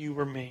it if you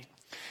were me?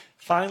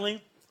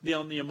 Finally,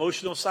 on the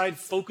emotional side,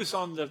 focus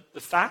on the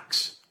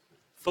facts.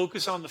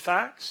 Focus on the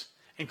facts.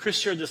 And Chris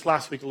shared this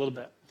last week a little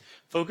bit.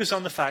 Focus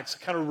on the facts.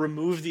 Kind of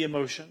remove the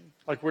emotion.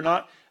 Like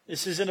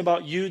this isn't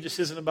about you. This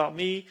isn't about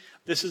me.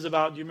 This is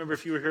about, do you remember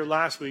if you were here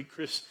last week,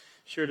 Chris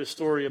shared a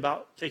story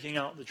about taking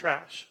out the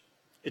trash.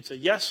 It's a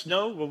yes,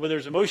 no, but when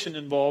there's emotion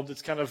involved,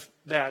 it's kind of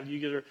bad. You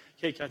get her,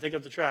 okay, can I take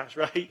out the trash,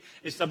 right?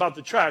 It's about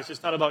the trash.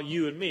 It's not about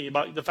you and me,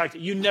 about the fact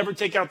that you never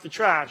take out the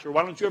trash, or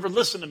why don't you ever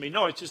listen to me?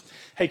 No, it's just,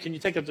 hey, can you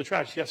take out the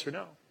trash, yes or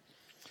no?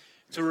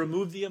 To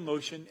remove the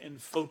emotion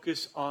and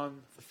focus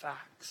on the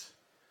facts.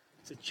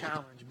 It's a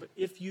challenge, but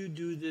if you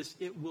do this,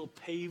 it will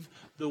pave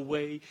the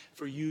way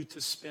for you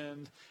to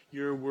spend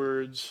your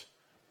words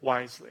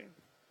wisely.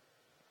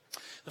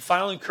 The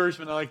final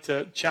encouragement I'd like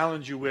to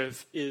challenge you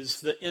with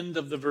is the end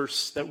of the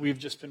verse that we've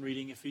just been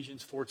reading,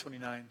 Ephesians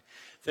 4:29,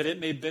 that it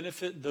may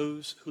benefit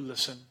those who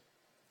listen.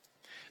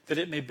 That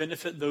it may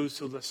benefit those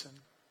who listen.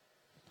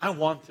 I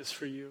want this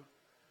for you.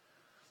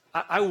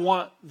 I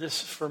want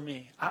this for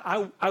me.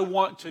 I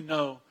want to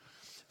know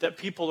that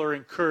people are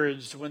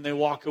encouraged when they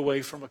walk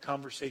away from a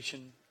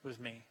conversation with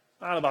me.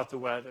 Not about the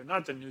weather,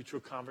 not the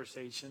neutral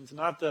conversations,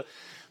 not the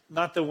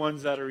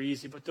ones that are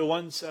easy, but the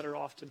ones that are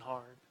often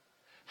hard.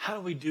 How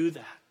do we do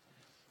that?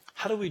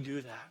 How do we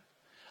do that?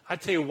 I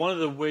tell you, one of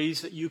the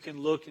ways that you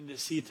can look and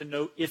to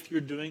know if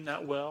you're doing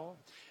that well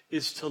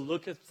is to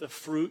look at the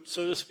fruit,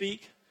 so to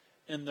speak,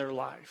 in their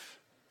life.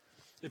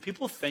 Do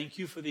people thank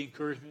you for the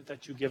encouragement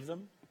that you give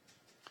them?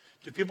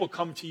 Do people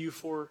come to you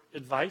for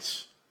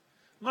advice?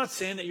 I'm not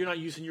saying that you're not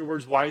using your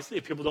words wisely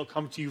if people don't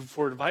come to you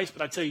for advice,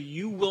 but I tell you,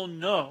 you will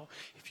know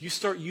if you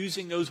start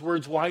using those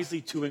words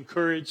wisely to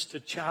encourage, to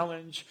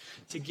challenge,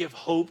 to give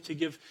hope, to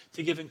give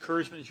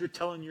encouragement. As you're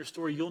telling your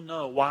story, you'll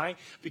know. Why?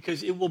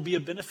 Because it will be a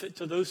benefit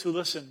to those who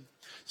listen.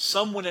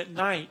 Someone at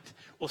night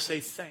will say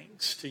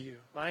thanks to you,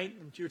 right?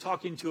 If you're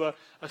talking to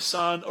a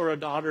son or a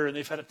daughter and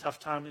they've had a tough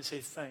time, they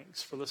say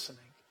thanks for listening,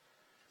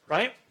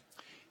 right?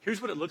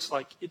 Here's what it looks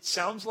like. It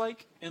sounds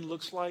like and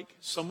looks like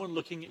someone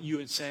looking at you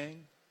and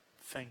saying,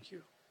 thank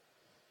you.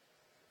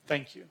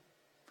 Thank you.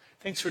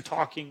 Thanks for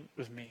talking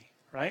with me,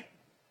 right?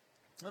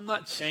 I'm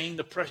not saying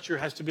the pressure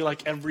has to be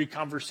like every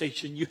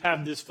conversation. You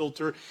have this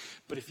filter.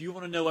 But if you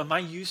want to know, am I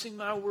using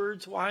my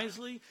words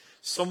wisely?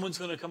 Someone's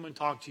going to come and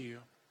talk to you.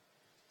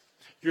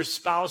 Your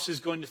spouse is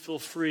going to feel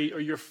free, or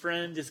your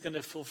friend is going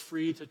to feel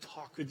free to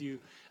talk with you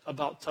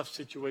about tough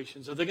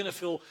situations. Or they're going to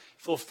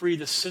feel free,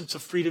 the sense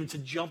of freedom to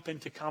jump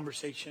into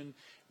conversation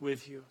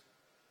with you.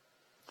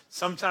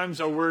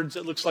 Sometimes our words,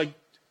 it looks like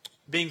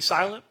being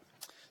silent.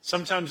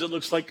 Sometimes it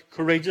looks like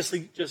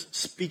courageously just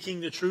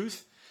speaking the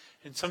truth.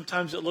 And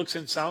sometimes it looks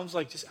and sounds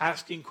like just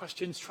asking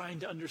questions, trying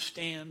to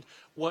understand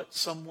what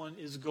someone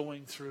is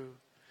going through.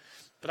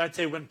 But I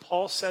tell you, when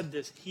Paul said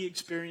this, he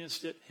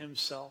experienced it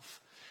himself.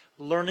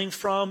 Learning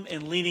from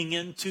and leaning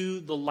into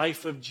the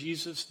life of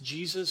Jesus,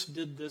 Jesus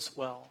did this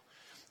well.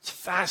 It's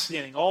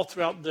fascinating. All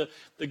throughout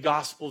the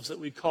Gospels that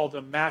we call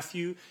them,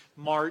 Matthew,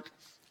 Mark,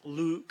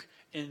 Luke,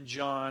 and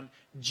John,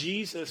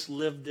 Jesus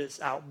lived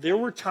this out. There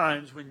were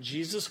times when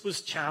Jesus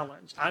was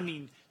challenged.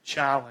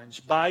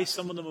 Challenged by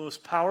some of the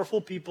most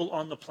powerful people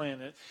on the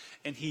planet,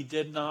 and he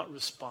did not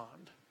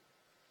respond.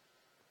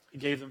 He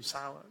gave them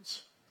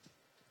silence.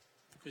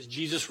 Was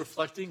Jesus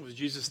reflecting? Was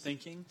Jesus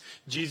thinking?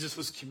 Jesus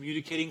was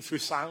communicating through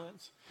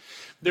silence.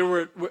 There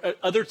were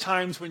other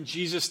times when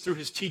Jesus, through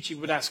his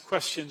teaching, would ask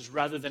questions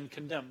rather than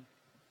condemn.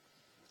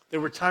 There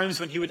were times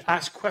when he would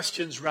ask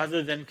questions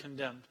rather than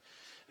condemn.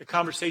 The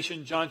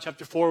conversation, John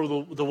chapter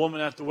 4, with the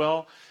woman at the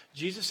well,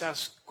 Jesus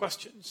asked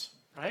questions,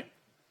 right?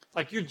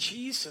 Like, you're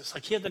Jesus.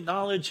 Like, he had the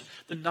knowledge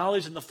and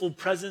the full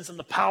presence and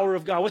the power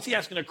of God. What's he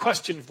asking a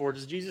question for?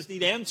 Does Jesus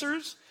need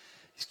answers?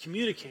 He's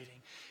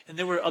communicating. And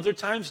there were other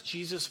times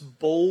Jesus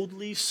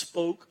boldly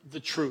spoke the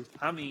truth.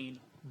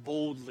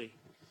 Boldly.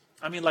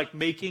 Like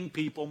making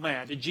people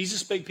mad. Did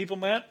Jesus make people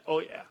mad? Oh,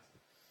 yeah.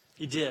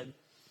 He did.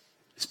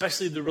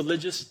 Especially the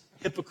religious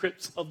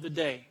hypocrites of the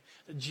day.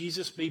 That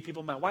Jesus made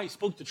people mad. Why? He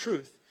spoke the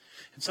truth.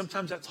 And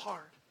sometimes that's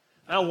hard.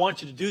 I don't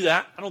want you to do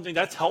that. I don't think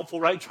that's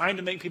helpful, right? Trying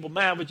to make people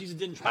mad, but Jesus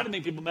didn't try to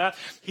make people mad.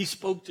 He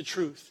spoke the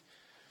truth.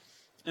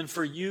 And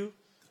for you,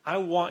 I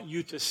want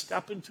you to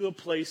step into a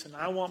place, and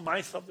I want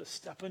myself to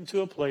step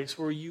into a place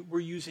where we're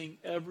using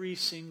every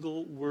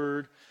single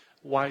word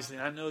wisely.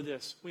 And I know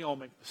this. We all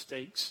make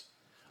mistakes.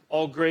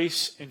 All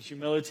grace and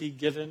humility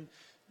given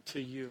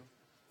to you.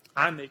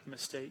 I make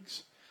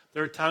mistakes.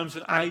 There are times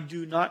when I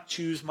do not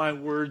choose my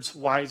words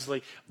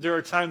wisely. There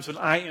are times when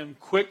I am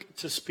quick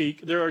to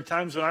speak. There are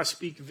times when I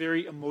speak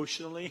very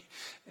emotionally.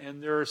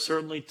 And there are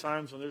certainly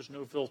times when there's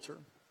no filter.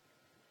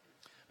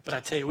 But I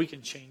tell you, we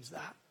can change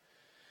that.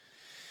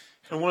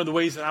 And one of the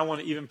ways that I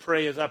want to even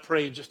pray, as I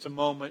pray in just a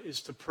moment,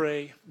 is to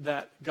pray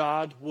that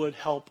God would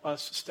help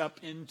us step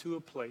into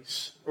a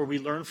place where we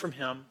learn from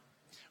him.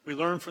 We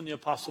learn from the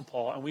Apostle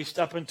Paul. And we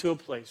step into a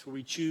place where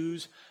we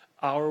choose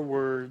our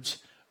words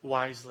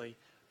wisely.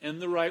 In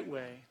the right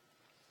way,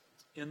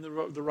 in the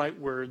right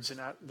words, and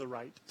at the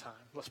right time.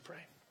 Let's pray.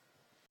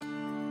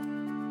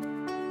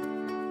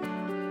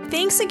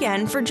 Thanks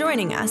again for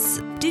joining us.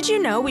 Did you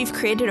know we've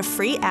created a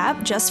free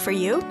app just for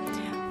you?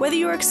 Whether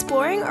you're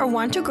exploring or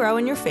want to grow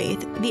in your faith,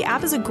 the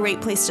app is a great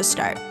place to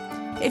start.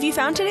 If you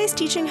found today's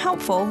teaching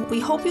helpful, we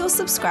hope you'll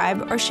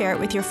subscribe or share it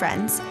with your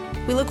friends.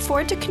 We look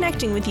forward to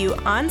connecting with you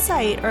on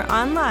site or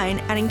online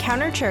at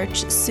Encounter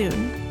Church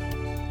soon.